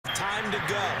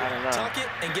tuck it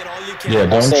and get all you can. Yeah,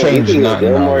 don't change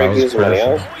nothing. No, that was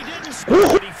perfect.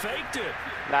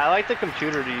 Nah, I like the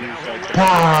computer to use.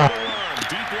 Ah.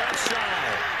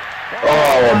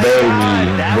 Oh, baby.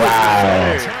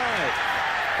 Wow.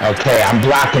 Okay, I'm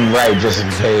blocking right just in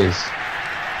case.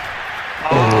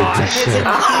 Oh, good shit.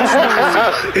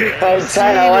 I was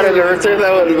tight. I wanted to return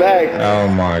that one back. Oh,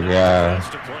 my God.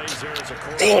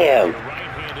 Damn.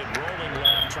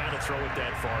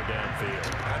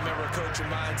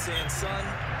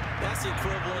 That's the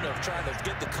equivalent of trying to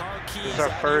get the car keys. This is our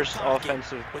first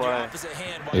offensive play.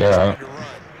 Yeah.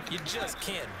 You just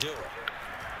can't do it.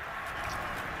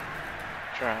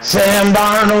 Sam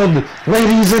Darnold,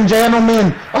 ladies and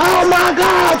gentlemen. Oh my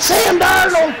God, Sam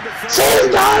Darnold.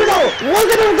 Sam Darnold.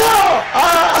 Look at him go.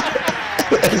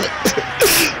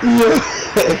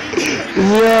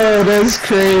 Yo, that's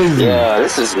crazy. Yeah,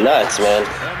 this is nuts, man.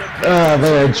 Oh,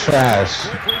 they're trash.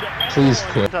 Please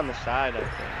quit. It's on the side, I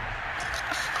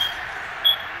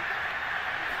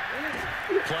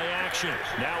think. Play action.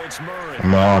 Now it's Murray.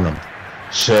 I'm on him.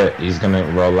 Shit, he's gonna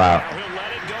roll out.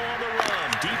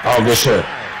 Oh, good shit.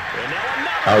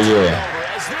 Oh, yeah.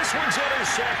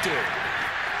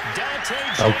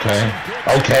 Okay.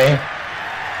 Okay.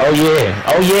 Oh, yeah.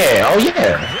 Oh, yeah. Oh,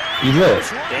 yeah. You lit.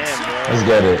 Let's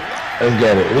get it. Let's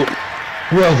get it.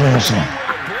 Well done, son.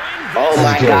 Oh,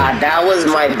 my God. That was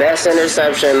my best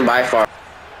interception by far.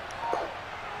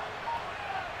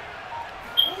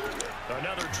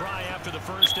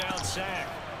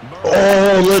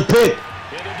 Oh, little pick.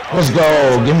 Let's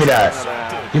go. Give me that.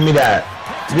 Give me that.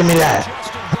 Give me that.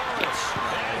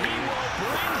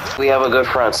 We have a good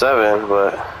front seven,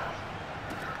 but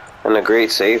and a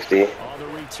great safety.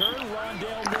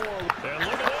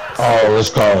 Oh, let's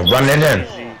go. Run it in.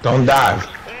 Don't dive.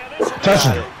 Touch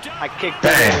it. I kicked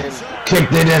Bang. it in.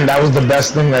 Kicked it in. That was the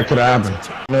best thing that could happen.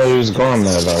 No, he was going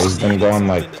there, though. He's been going,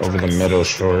 like, over the middle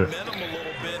short.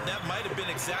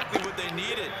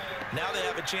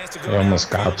 He almost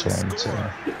got to him, too.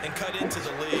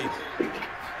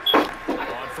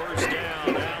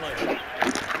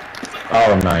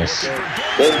 Oh, nice.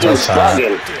 This dude's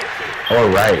bugging. Oh,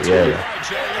 right, yeah.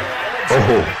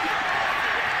 Oh.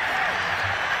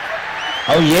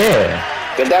 Oh, yeah.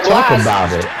 Get that Talk blast.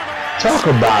 about it. Talk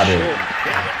about it.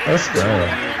 Let's go.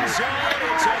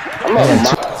 I'm on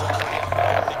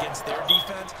against their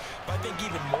defense, but I think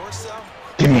even more so.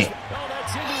 Give me.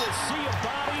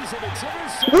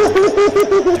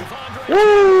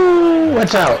 Woo!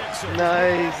 Watch out.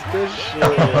 Nice. Good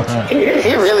shit.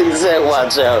 He really said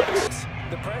watch out.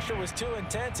 The pressure was too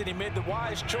intense and he made the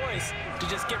wise choice to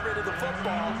just get rid of the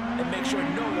football and make sure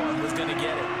no one was going to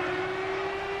get it.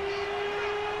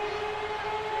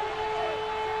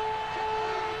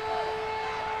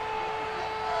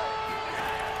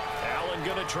 Allen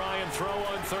going to try and throw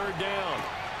on third down.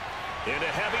 Into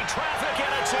heavy traffic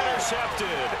and it's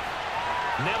intercepted.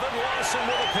 Nevin Lawson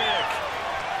with a pick.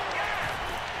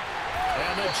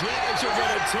 And the Jags are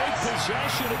going to take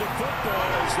possession of the football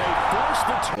as they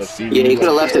force the Yeah, he could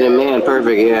have left it in man.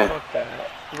 Perfect, yeah.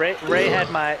 Ray had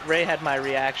my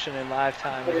reaction in live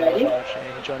time as I was watching. He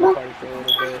joined the party for a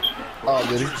little bit. Oh,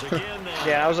 did he?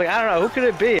 Yeah, I was like, I don't know, who could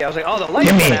it be? I was like, oh, the lights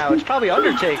went out. It's probably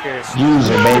Undertaker. Use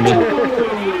it, baby. You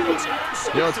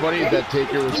know what's funny is that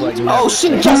Taker was like, Oh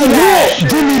shit! Give me that!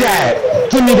 Give me that!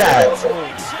 Give me that!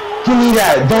 Give me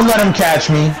that! Don't let him catch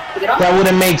me. That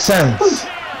wouldn't make sense.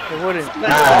 It wouldn't.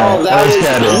 Oh, that was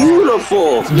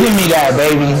beautiful. Give me that,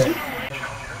 baby.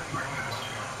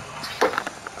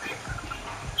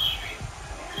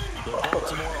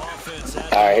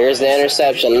 All right, here's the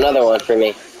interception. Another one for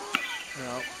me.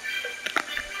 No.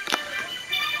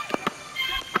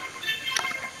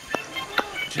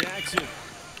 Jackson.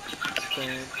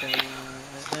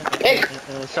 Pick.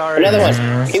 Sorry. Another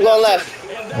one. Keep going left.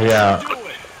 Yeah.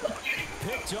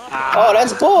 Oh,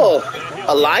 that's bull.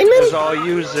 A It lineman? was all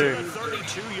user.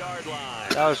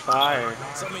 That was fire.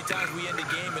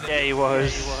 Yeah, he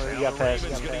was. He got past.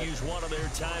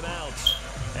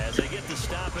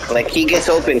 Like, he gets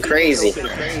open crazy.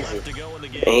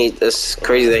 And it's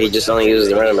crazy that he just only uses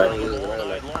the running back.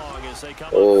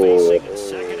 Oh.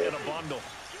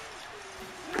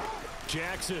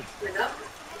 Jackson.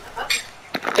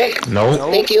 Pick. Nope.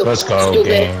 Thank you. Let's go, Stupid.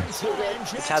 game.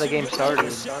 That's how the game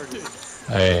started.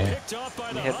 Hey.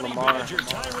 He hit Lamar.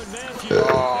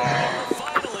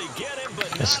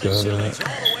 Let's go, dude.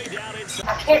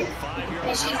 A kid.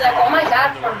 And she's like, oh my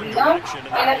God, for real?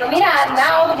 And I go, mira,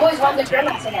 now all the boys want the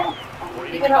grandmas again.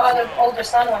 Even her other older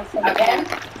son wants them again.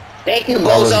 Thank you,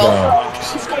 Let's Bozo. go.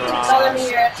 She's telling me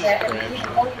you're upset. And he's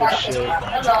only watching this.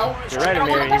 Hello. You're right,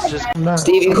 Amir. He's just.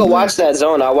 Steve, you could watch that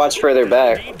zone. I'll watch further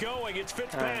back.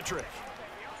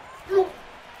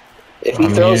 If he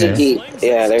throws it deep,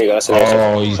 yeah, there you go. That's an answer.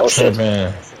 Oh, he's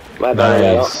tripping. My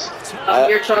bad, Nice.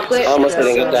 Your chocolate? I almost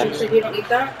didn't get that. You said you don't eat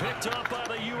that?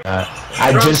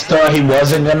 I just thought he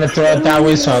wasn't gonna throw it that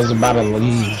way, so I was about to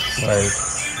leave, like,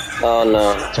 Oh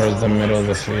no. towards the middle of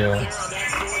the field.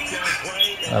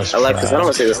 That's I like this. I don't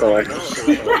want to see this somewhere.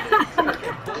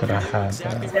 Could have had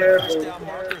that.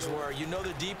 Markers where you know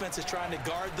the defense is trying to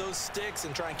guard those sticks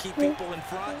and try and keep people in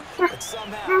front, but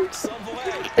somehow, some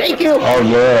way. Thank you. Oh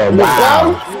yeah!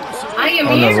 Wow. I am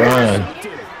On the here. run.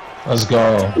 Let's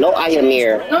go. No, I am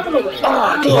here. No.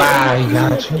 Wow, he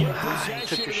got you.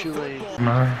 Took your shoelace.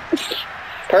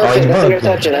 Perfect. That's an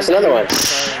interception. That's another one.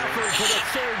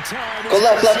 Go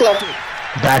left.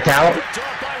 Back out.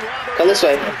 Come this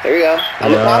way. Here we go.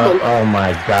 I'm a problem. Oh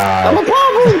my god. I'm a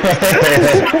problem.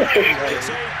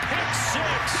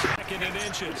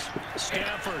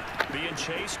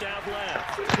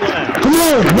 Come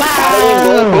on!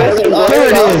 Wow! There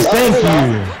it is. Thank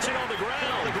you.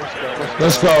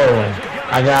 Let's go.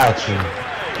 I got you.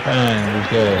 Man,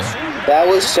 good. That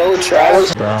was so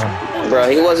trash. Bro,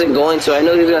 he wasn't going to. I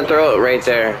knew he was going to throw it right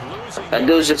there. That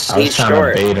dude's just, he's short. I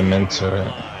was trying to bait him into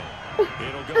it.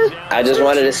 I just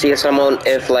wanted to see if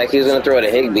like, he was going to throw it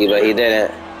to Higbee, but he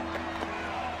didn't.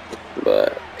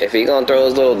 But if he going to throw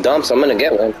his little dumps, I'm going to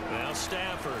get one.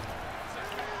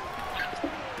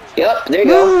 Yep, there you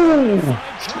go.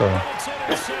 Let's go.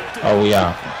 Oh,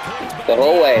 yeah. The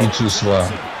whole way. You too slow.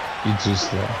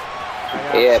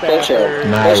 Yeah, push him.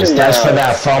 Nice. Push him That's down. for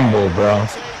that fumble, bro.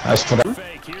 That's for that.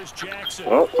 Here's Jackson.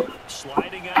 Oh.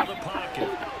 Sliding out of the pocket.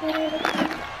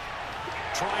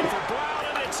 Trying for Brown,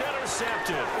 and it's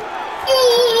intercepted.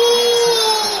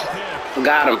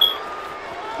 Got him.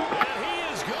 And he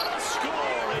is going to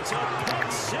score. It's a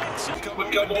pick six.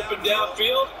 Would come open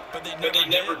downfield, but they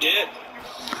never did.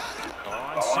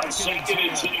 On second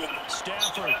and 10.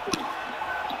 Stafford.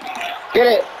 Get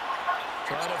it.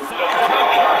 Trying to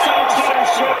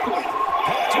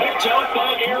Picked up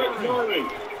by Eric Norman.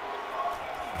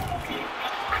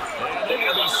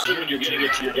 You're going to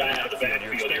get your guy out of the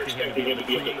backfield. You're expecting him to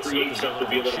be able to create something, to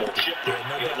be a little more shifty.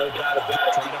 No doubt about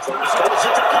it.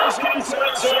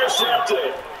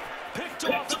 Intercepted. picked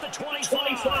off at the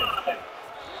 25.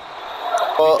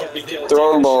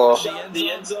 Throwing ball.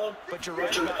 The end zone, but you're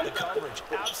right about the coverage.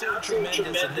 Absolutely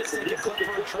tremendous. And this thing can click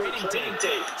for a trading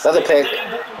tape. Another pick.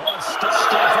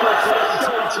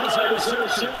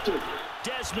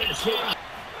 Desmond King.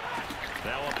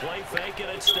 Now a play fake and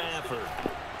it's Stafford.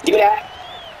 Give me that.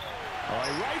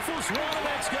 He rifles one and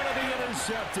that's going to be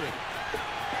intercepted.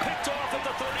 Picked off at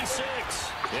the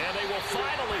 36. And they will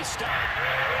finally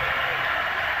stop.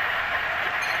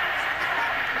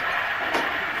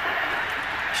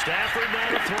 Stafford now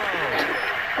to throw.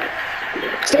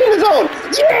 Stay in the zone.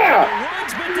 Yeah.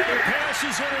 Runs, but that pass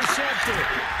is intercepted.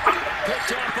 Picked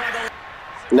off by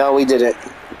the... No, we didn't.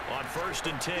 On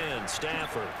 1st and 10,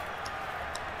 Stafford.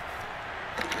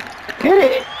 Hit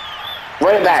it.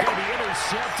 Run it back. Be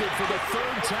intercepted for the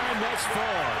 3rd time thus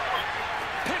far.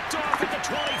 Picked off at the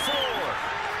 24.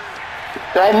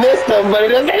 I missed him, but it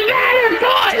doesn't matter.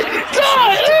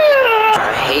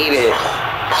 I hate it.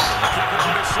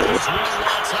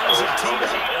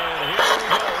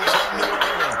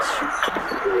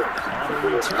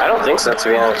 I don't think so, to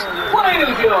be honest.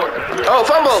 Oh,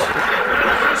 fumble!